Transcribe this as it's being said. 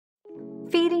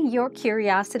feeding your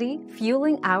curiosity,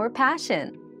 fueling our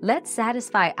passion. Let's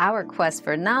satisfy our quest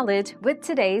for knowledge with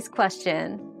today's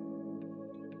question.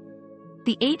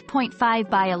 The 8.5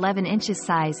 by 11 inches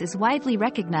size is widely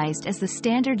recognized as the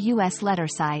standard U.S. letter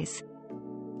size.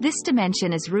 This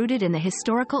dimension is rooted in the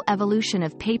historical evolution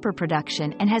of paper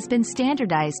production and has been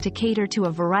standardized to cater to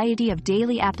a variety of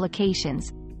daily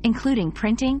applications, including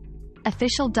printing,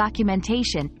 official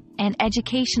documentation, and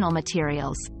educational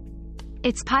materials.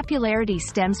 Its popularity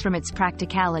stems from its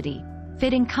practicality,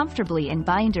 fitting comfortably in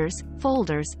binders,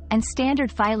 folders, and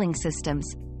standard filing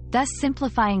systems, thus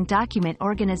simplifying document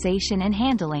organization and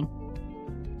handling.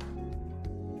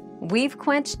 We've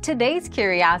quenched today's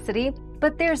curiosity,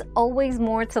 but there's always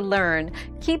more to learn.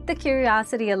 Keep the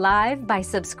curiosity alive by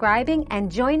subscribing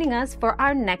and joining us for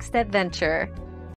our next adventure.